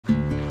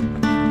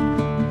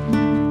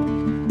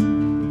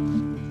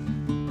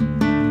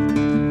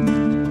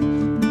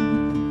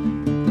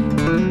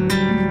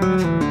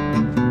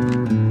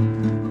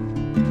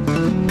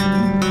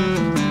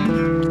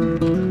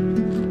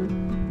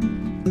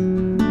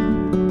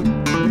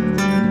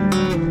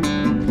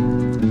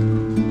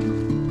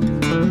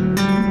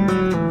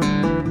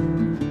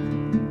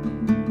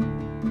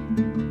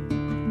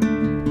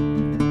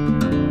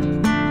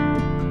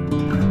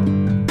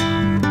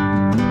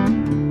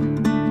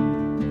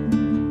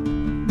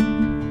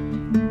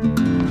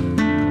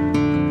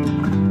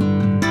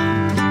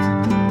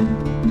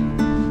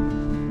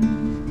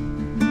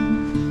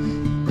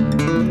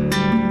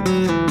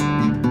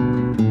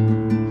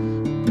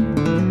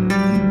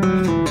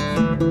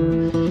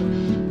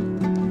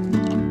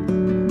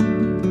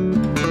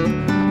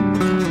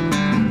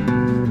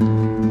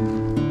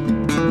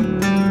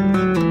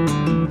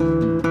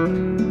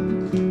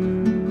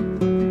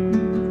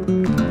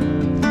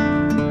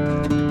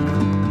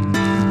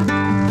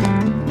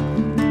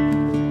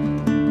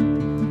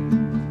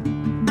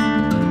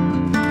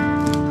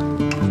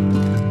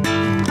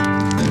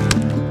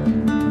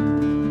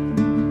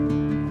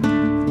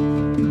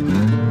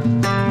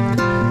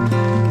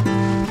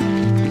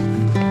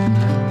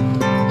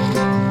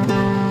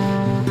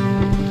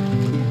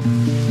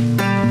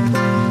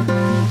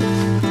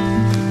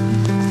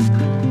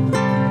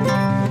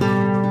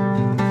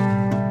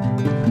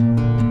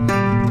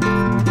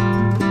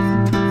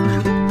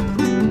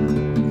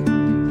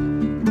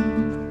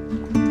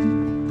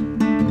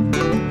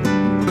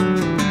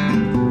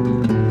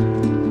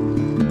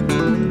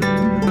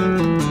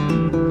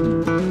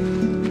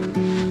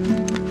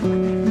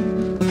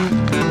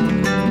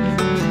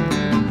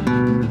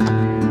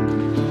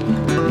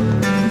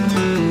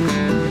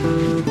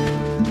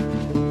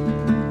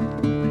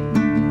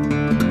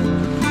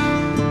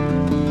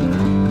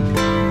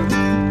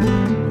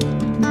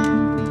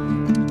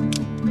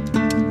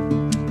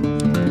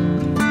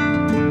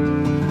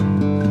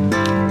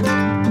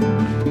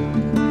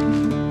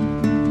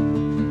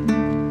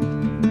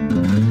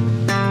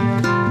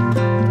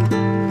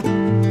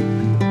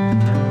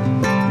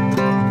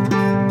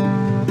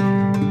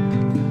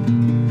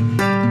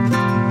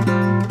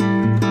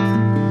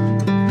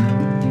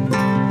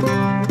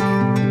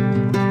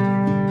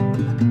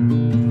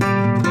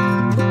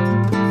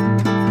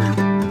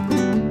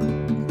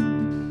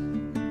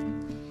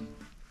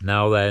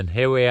now then.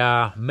 Here we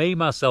are, me,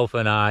 myself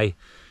and I,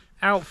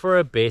 out for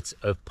a bit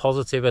of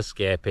positive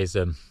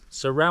escapism,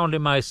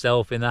 surrounding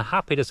myself in the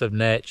happiness of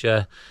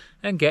nature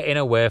and getting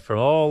away from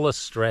all the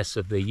stress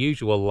of the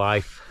usual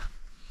life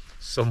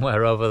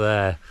somewhere over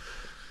there.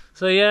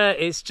 So yeah,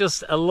 it's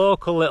just a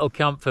local little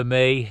camp for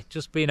me,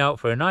 just been out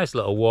for a nice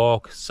little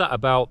walk, sat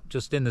about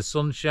just in the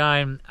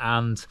sunshine,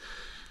 and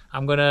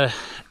I'm gonna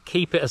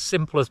keep it as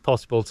simple as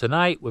possible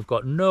tonight. We've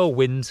got no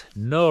wind,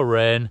 no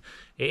rain.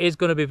 It is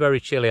going to be very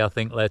chilly, I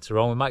think, later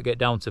on. We might get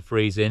down to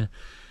freezing.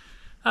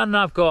 And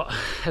I've got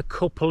a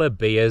couple of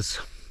beers,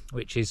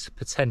 which is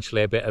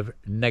potentially a bit of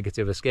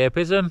negative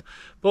escapism,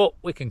 but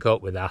we can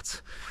cope with that.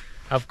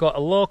 I've got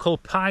a local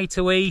pie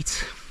to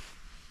eat,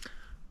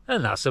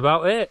 and that's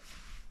about it.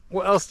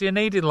 What else do you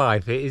need in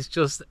life? It is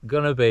just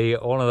going to be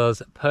one of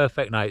those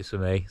perfect nights for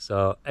me.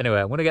 So anyway,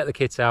 I'm going to get the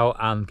kit out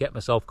and get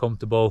myself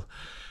comfortable,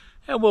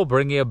 and we'll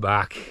bring you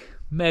back,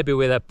 maybe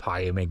with a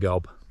pie in my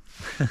gob.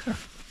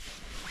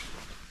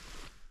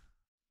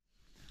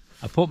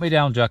 I put my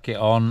down jacket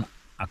on,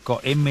 I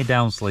got in my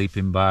down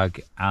sleeping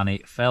bag, and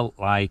it felt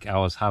like I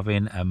was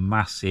having a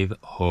massive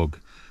hug.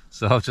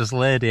 So I've just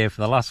laid here for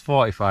the last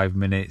 45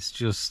 minutes,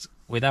 just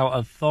without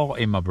a thought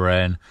in my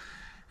brain,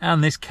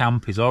 and this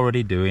camp is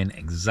already doing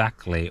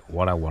exactly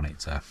what I want it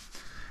to.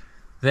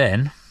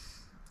 Then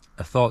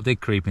a thought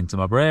did creep into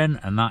my brain,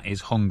 and that is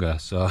hunger,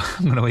 so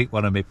I'm going to eat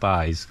one of my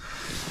pies.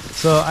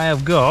 So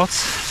I've got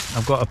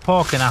a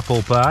pork and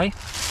apple pie.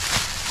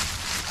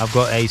 I've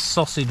got a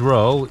sausage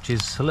roll, which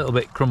is a little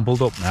bit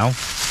crumpled up now,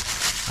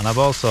 and I've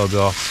also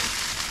got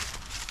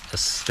a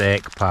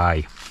steak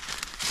pie.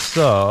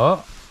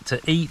 So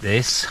to eat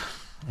this,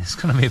 it's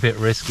going to be a bit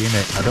risky, isn't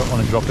it? I don't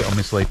want to drop it on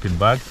my sleeping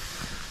bag.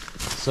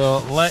 So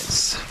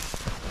let's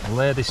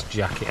lay this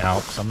jacket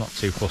out, because I'm not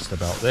too fussed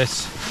about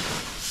this,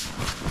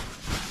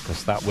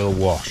 because that will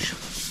wash.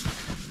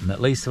 And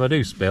at least if I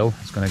do spill,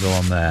 it's going to go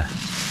on there.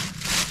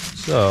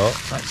 So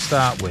let's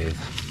start with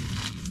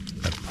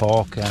the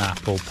pork and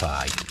apple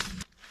pie.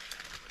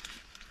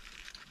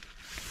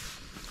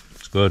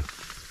 It's good.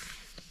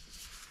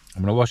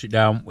 I'm going to wash it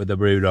down with the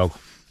Brewdog,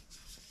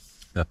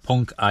 the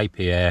Punk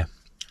IPA,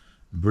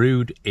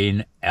 brewed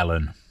in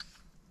Ellen.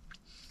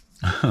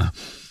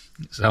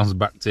 It sounds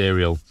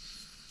bacterial.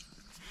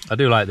 I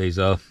do like these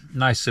though.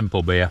 Nice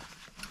simple beer.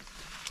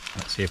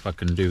 Let's see if I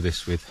can do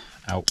this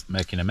without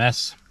making a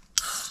mess.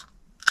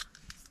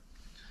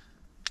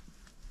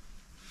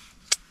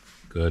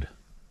 Good.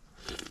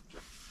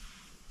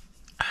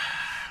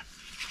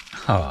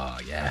 Oh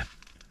yeah.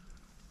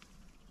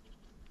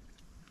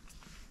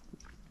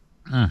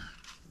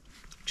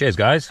 Cheers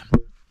guys.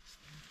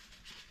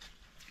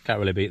 Can't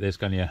really beat this,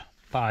 can you?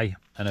 Pie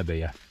and a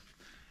beer.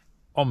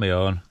 On my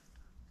own,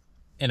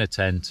 in a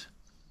tent,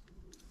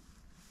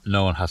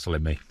 no one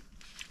hassling me.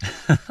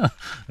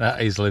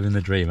 That is living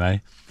the dream, eh?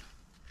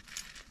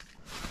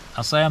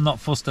 I say I'm not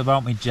fussed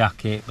about my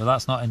jacket, but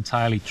that's not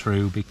entirely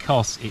true,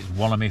 because it's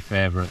one of my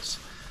favourites.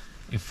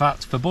 In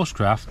fact, for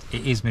bushcraft,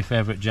 it is my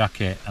favourite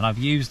jacket, and I've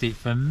used it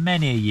for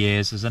many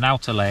years as an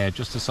outer layer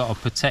just to sort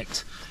of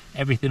protect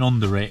everything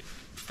under it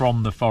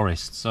from the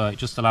forest. So it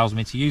just allows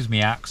me to use my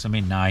axe and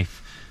my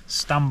knife,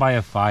 stand by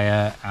a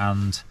fire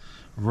and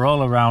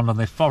roll around on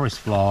the forest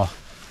floor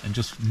and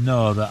just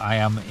know that I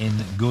am in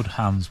good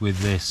hands with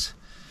this.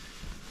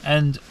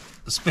 And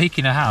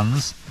speaking of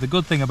hands, the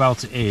good thing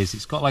about it is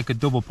it's got like a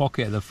double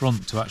pocket at the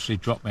front to actually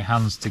drop my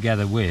hands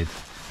together with.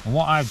 And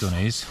what I've done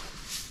is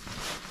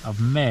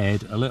I've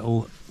made a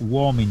little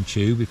warming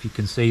tube, if you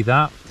can see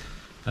that,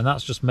 and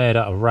that's just made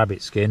out of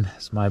rabbit skin.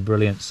 It's my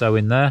brilliant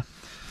sewing there,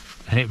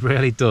 and it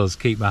really does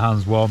keep my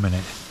hands warm in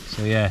it.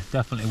 So yeah,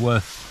 definitely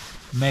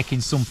worth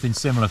making something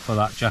similar for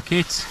that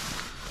jacket.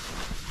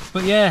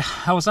 But yeah,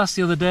 I was asked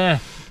the other day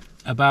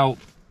about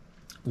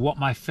what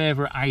my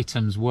favourite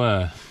items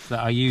were that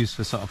I use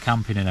for sort of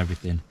camping and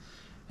everything,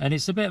 and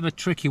it's a bit of a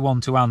tricky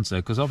one to answer,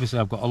 because obviously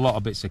I've got a lot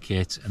of bits of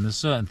kit, and there's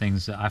certain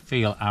things that I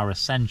feel are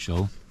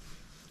essential,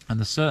 and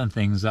there's certain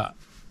things that,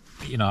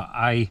 you know,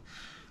 I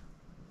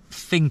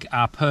think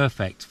are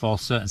perfect for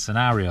certain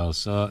scenarios.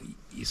 So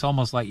it's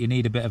almost like you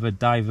need a bit of a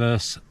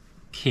diverse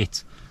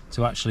kit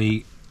to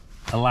actually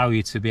allow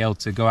you to be able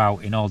to go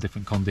out in all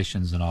different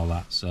conditions and all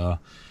that. So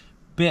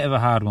bit of a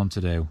hard one to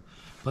do.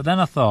 But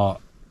then I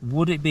thought,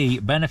 would it be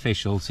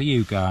beneficial to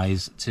you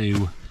guys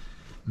to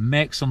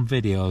make some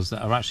videos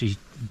that are actually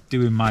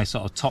doing my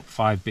sort of top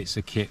 5 bits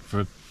of kit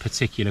for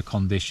particular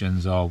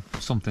conditions or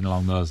something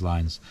along those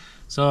lines?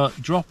 So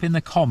drop in the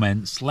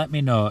comments, let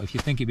me know if you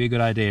think it'd be a good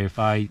idea if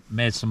I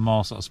made some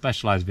more sort of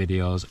specialised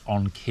videos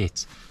on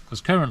kit. Because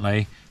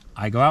currently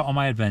I go out on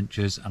my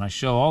adventures and I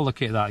show all the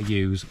kit that I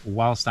use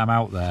whilst I'm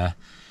out there,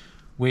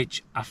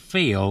 which I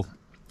feel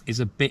is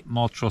a bit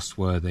more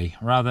trustworthy,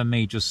 rather than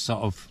me just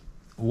sort of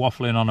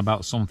waffling on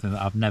about something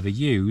that I've never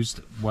used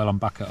while I'm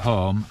back at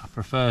home. I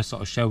prefer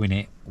sort of showing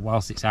it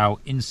whilst it's out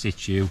in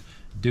situ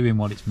doing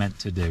what it's meant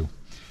to do.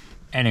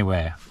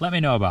 Anyway, let me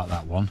know about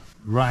that one.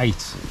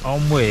 Right,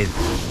 on with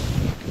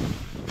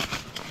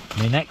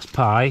my next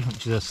pie,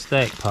 which is a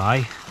steak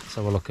pie. Let's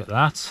have a look at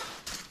that.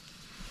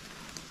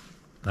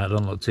 That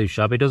doesn't look too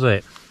shabby, does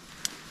it?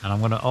 And I'm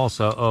going to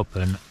also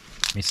open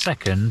my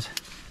second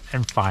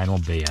and final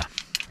beer.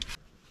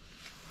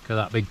 Look at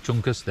that big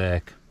chunk of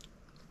steak.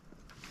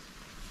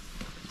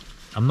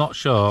 I'm not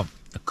sure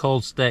a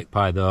cold steak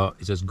pie though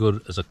is as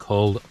good as a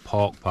cold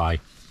pork pie.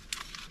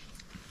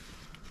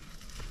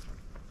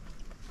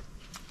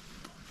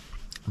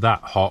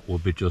 That hot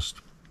would be just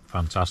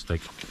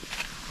fantastic.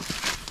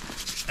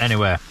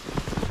 Anyway,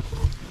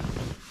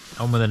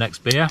 on with the next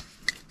beer.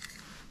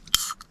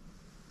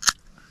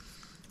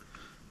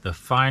 The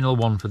final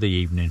one for the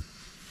evening.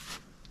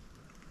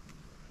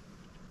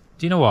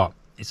 Do you know what?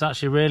 It's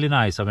actually really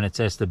nice having a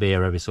taste of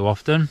beer every so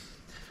often.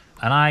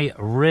 And I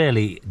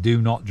really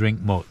do not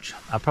drink much.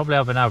 I probably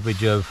have an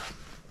average of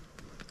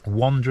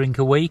 1 drink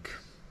a week.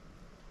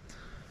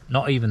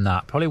 Not even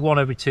that, probably 1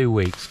 every 2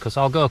 weeks, because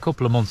I'll go a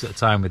couple of months at a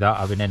time without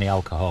having any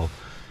alcohol.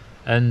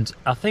 And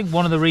I think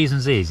one of the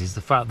reasons is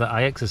the fact that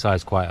I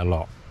exercise quite a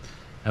lot.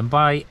 And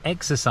by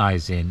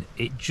exercising,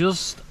 it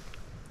just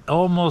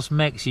almost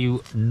makes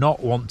you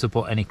not want to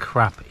put any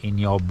crap in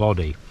your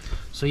body.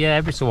 So yeah,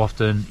 every so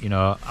often, you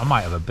know, I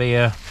might have a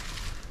beer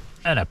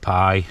and a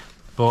pie,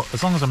 but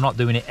as long as I'm not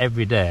doing it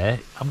every day,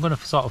 I'm going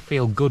to sort of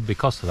feel good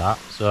because of that.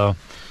 So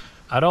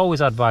I'd always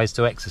advise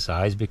to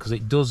exercise, because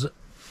it does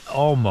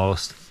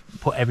almost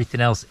put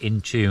everything else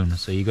in tune,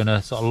 so you're going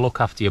to sort of look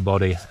after your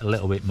body a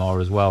little bit more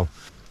as well.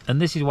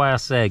 And this is why I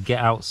say get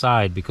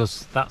outside,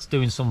 because that's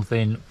doing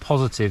something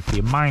positive for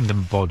your mind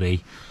and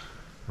body,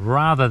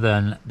 rather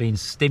than being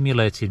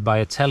stimulated by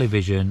a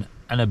television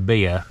and a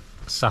beer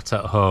sat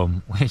at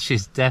home, which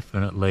is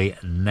definitely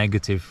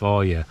negative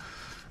for you,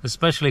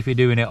 especially if you're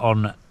doing it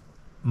on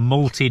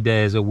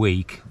multi-days a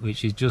week,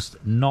 which is just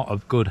not a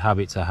good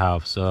habit to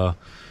have. So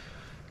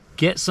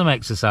get some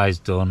exercise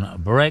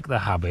done, break the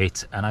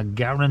habit, and I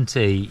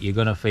guarantee you're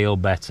going to feel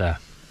better.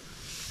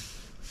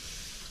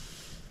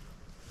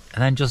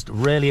 And then just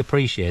really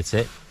appreciate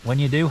it when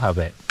you do have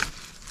it.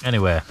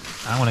 Anyway,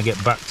 I want to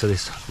get back to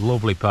this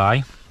lovely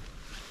pie.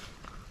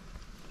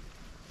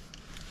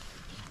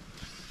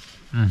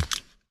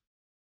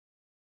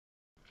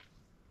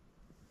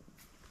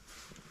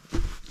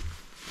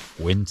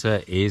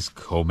 Winter is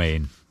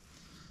coming.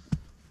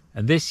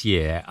 And this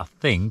year, I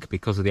think,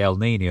 because of the El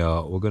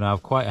Nino, we're going to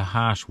have quite a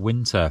harsh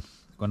winter.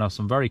 We're going to have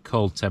some very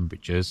cold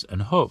temperatures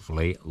and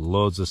hopefully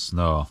loads of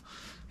snow.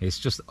 It's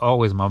just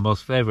always my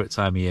most favourite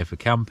time of year for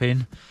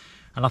camping.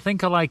 And I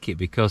think I like it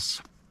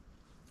because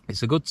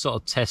it's a good sort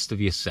of test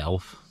of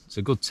yourself. It's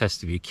a good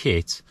test of your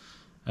kit.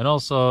 And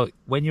also,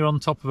 when you're on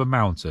top of a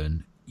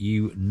mountain,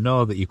 you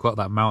know that you've got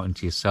that mountain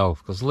to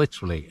yourself, because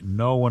literally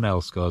no one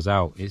else goes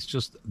out. It's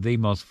just the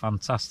most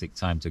fantastic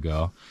time to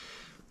go.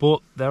 But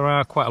there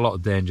are quite a lot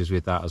of dangers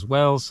with that as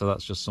well, so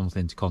that's just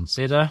something to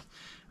consider.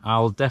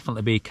 I'll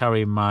definitely be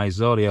carrying my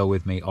Zodio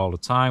with me all the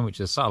time, which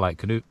is a satellite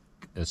canoe,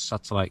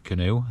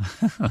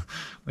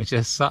 which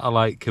is a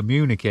satellite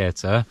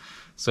communicator.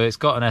 So it's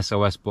got an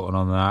SOS button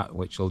on that,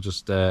 which will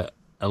just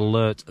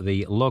alert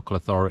the local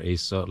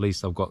authorities, so at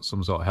least I've got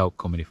some sort of help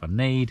coming if I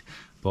need.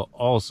 But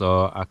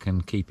also I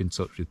can keep in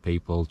touch with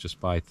people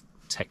just by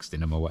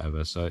texting them or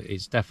whatever, so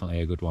it's definitely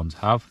a good one to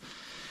have.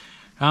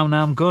 And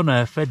I'm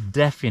gonna, for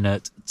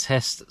definite,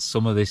 test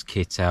some of this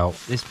kit out.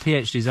 This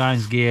PH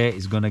Designs gear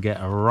is gonna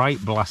get a right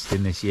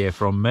blasting this year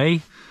from me.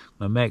 I'm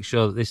gonna make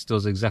sure that this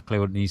does exactly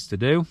what it needs to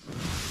do.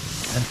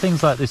 And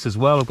things like this as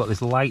well. I've got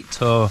this light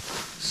toe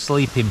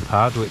sleeping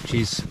pad, which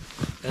is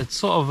a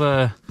sort of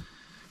a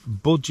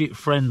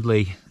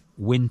budget-friendly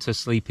winter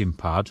sleeping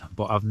pad,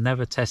 but I've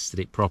never tested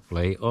it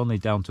properly, only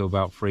down to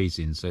about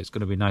freezing. So it's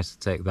gonna be nice to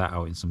take that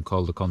out in some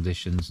colder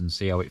conditions and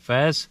see how it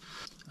fares.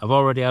 I've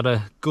already had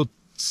a good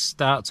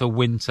start to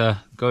winter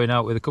going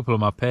out with a couple of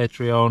my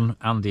Patreon,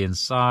 Andy and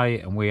Si,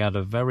 and we had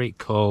a very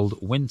cold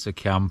winter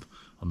camp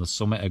on the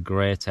summit of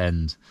Great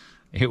End.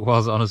 It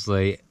was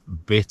honestly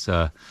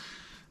bitter.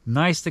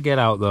 Nice to get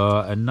out though,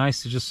 and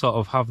nice to just sort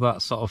of have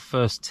that sort of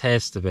first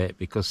taste of it,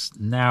 because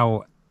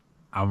now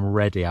I'm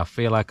ready. I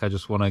feel like I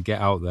just want to get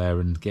out there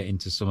and get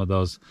into some of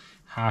those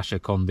harsher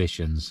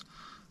conditions.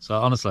 So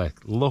honestly,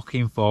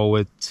 looking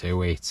forward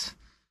to it.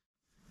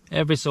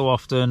 Every so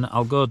often,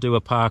 I'll go do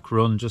a park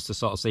run just to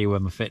sort of see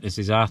where my fitness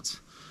is at.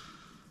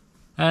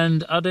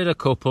 And I did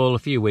a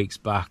few weeks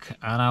back,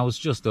 and I was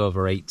just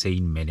over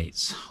 18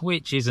 minutes,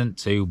 which isn't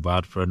too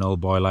bad for an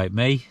old boy like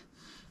me.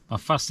 My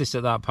fastest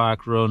at that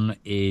park run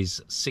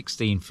is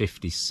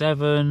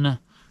 16:57,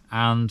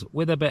 and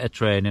with a bit of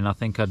training, I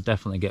think I'd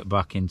definitely get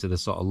back into the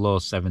sort of low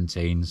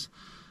 17s.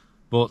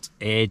 But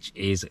age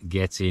is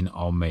getting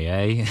on me,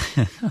 eh?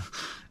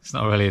 It's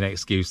not really an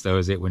excuse though,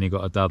 is it, when you've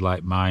got a dad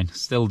like mine?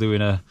 Still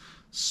doing a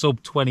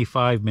sub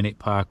 25-minute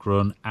park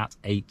run at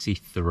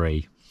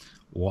 83.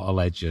 What a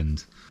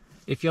legend.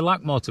 If you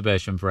lack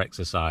motivation for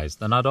exercise,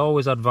 then I'd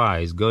always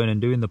advise going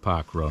and doing the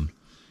park run.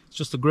 It's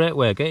just a great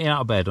way of getting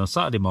out of bed on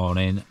Saturday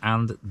morning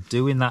and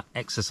doing that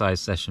exercise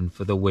session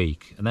for the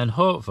week. And then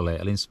hopefully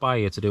it'll inspire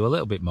you to do a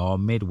little bit more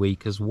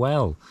midweek as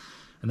well.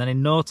 And then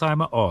in no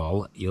time at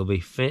all, you'll be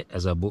fit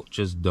as a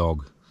butcher's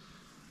dog.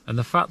 And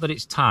the fact that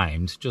it's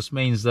timed just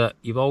means that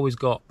you've always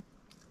got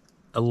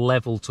a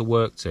level to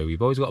work to.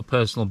 You've always got a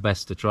personal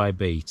best to try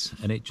beat,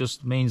 and it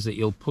just means that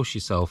you'll push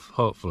yourself,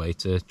 hopefully,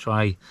 to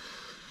try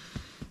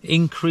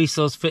increase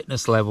those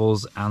fitness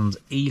levels and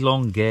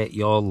elongate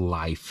your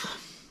life.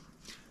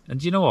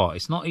 And you know what?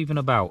 It's not even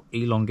about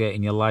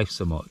elongating your life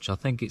so much. I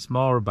think it's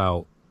more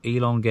about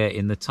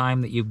elongating the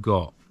time that you've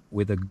got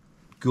with a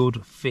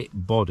good fit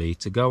body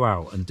to go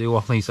out and do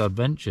all these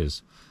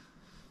adventures.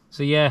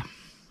 So yeah,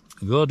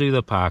 go do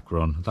the park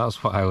run.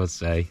 That's what I would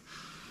say.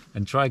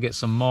 And try get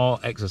some more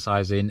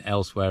exercise in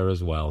elsewhere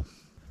as well.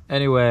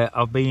 Anyway,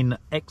 I've been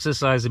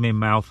exercising my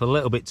mouth a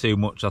little bit too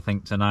much, I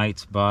think,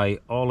 tonight by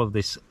all of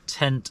this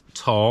tent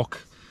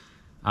talk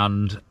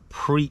and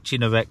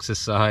preaching of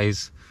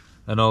exercise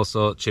and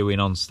also chewing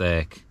on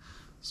steak.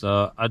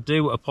 So I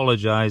do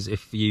apologise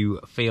if you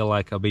feel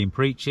like I've been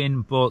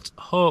preaching, but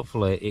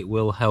hopefully it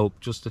will help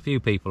just a few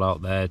people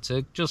out there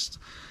to just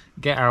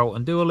get out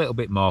and do a little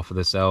bit more for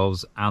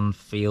themselves and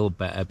feel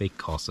better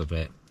because of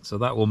it. So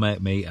that will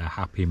make me a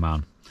happy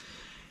man.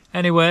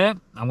 Anyway,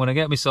 I'm going to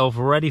get myself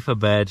ready for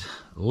bed,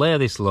 lay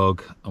this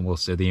lug, and we'll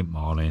see you in the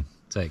morning.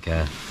 Take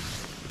care.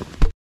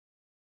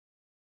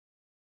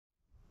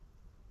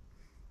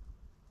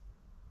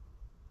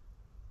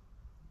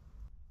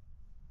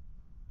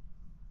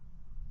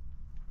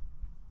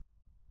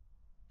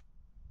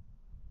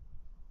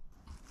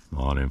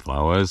 Morning,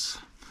 flowers.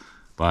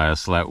 Bye, I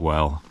slept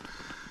well.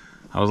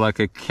 I was like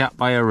a cat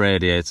by a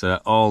radiator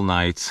all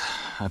night.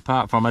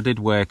 Apart from I did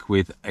wake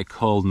with a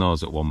cold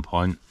nose at one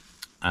point,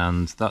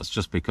 and that's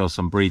just because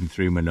I'm breathing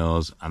through my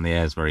nose and the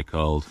air's very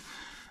cold.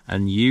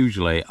 And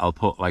usually I'll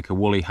put like a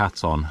woolly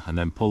hat on and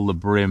then pull the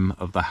brim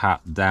of the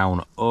hat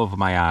down over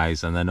my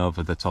eyes and then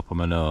over the top of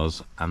my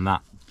nose, and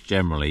that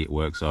generally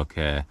works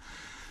okay.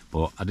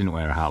 But I didn't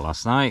wear a hat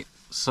last night,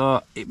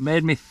 so it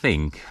made me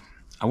think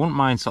I wouldn't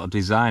mind sort of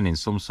designing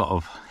some sort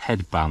of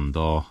headband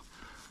or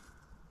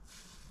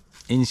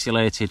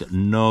insulated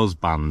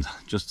noseband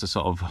just to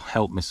sort of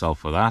help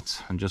myself with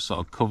that and just sort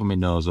of cover my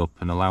nose up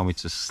and allow me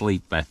to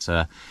sleep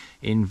better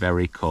in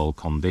very cold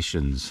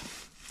conditions.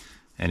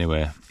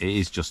 Anyway, it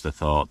is just a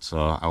thought, so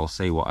I will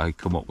see what I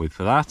come up with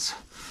for that.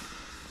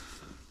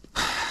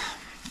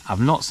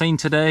 I've not seen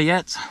today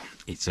yet.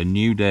 It's a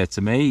new day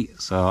to me,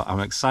 so I'm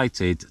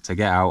excited to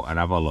get out and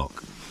have a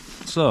look.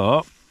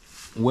 So,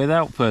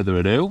 without further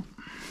ado,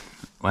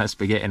 let's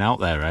be getting out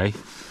there, eh?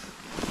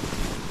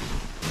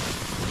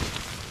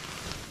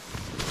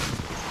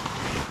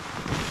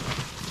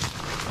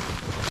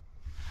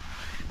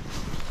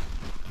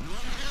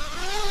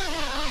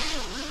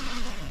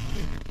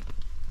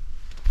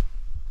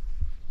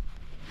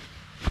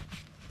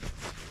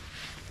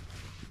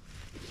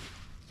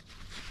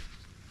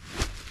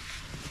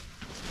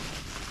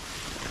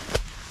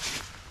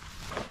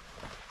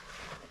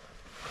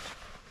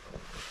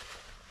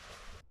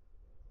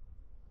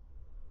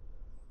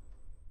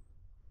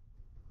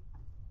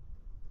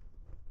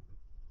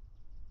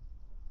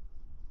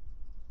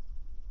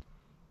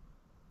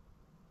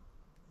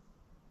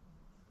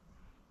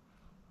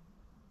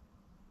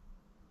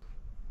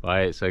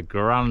 Right, it's a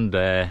grand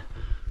day,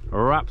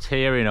 wrapped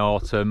here in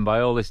autumn by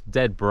all this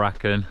dead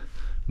bracken.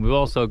 We've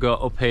also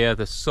got up here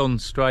the sun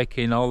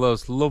striking all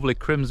those lovely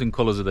crimson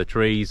colours of the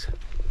trees.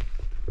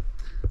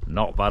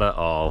 Not bad at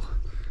all.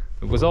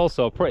 It was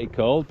also pretty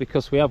cold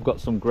because we have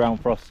got some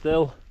ground frost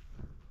still.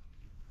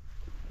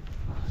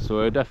 So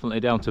we're definitely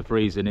down to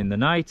freezing in the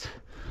night.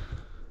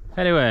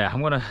 Anyway,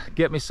 I'm going to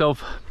get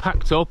myself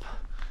packed up,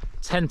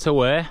 tent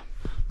away.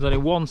 There's only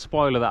one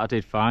spoiler that I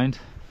did find,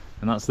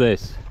 and that's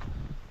this.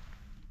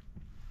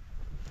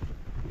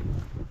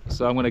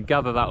 So I'm going to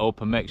gather that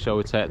up and make sure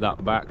we take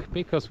that back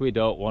because we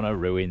don't want to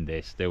ruin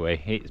this, do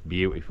we? It's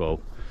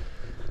beautiful.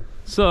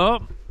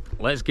 So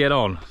let's get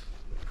on.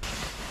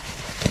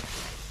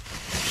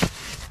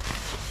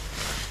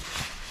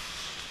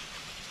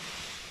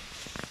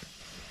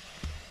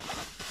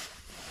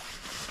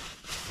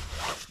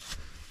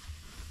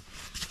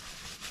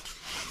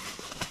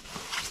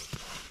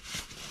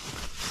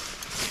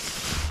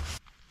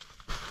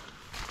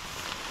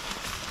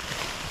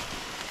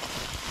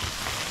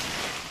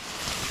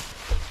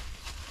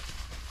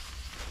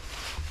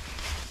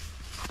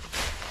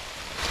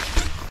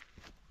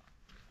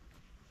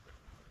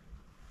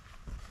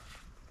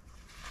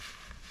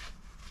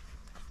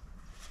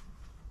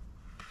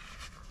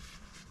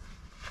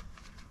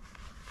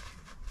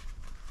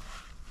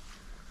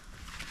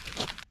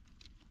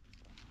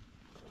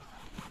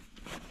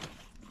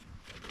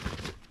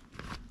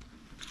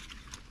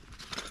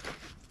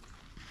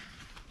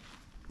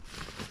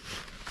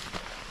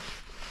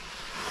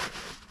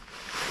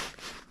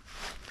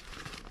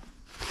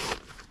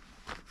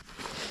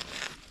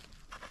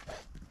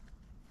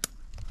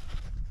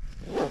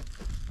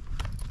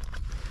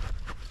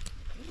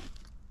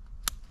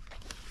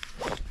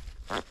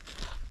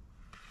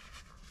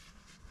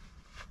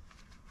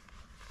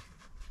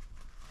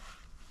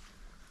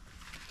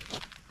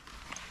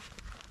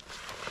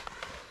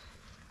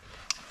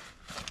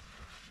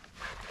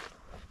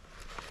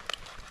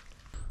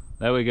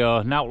 There we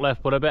go, now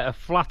left but a bit of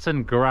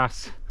flattened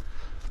grass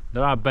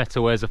There are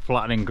better ways of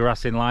flattening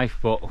grass in life,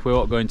 but we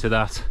won't go into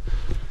that.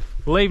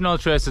 Leave no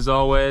trace as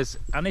always,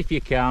 and if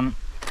you can,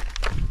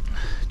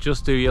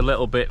 just do your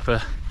little bit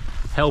for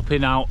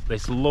helping out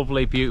this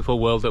lovely, beautiful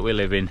world that we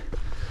live in.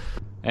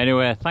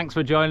 Anyway, thanks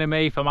for joining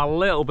me for my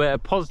little bit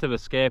of positive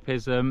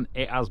escapism.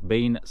 It has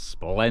been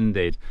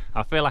splendid.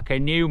 I feel like a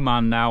new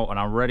man now, and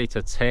I'm ready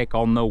to take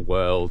on the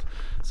world.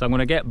 So I'm going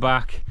to get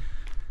back,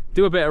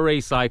 do a bit of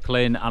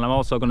recycling, and I'm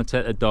also going to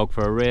take the dog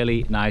for a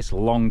really nice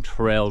long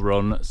trail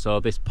run.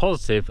 So this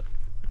positive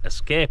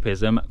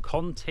escapism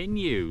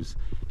continues.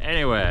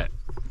 Anyway,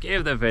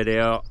 give the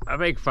video a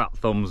big fat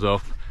thumbs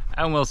up,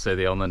 and we'll see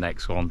you on the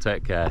next one.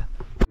 Take care.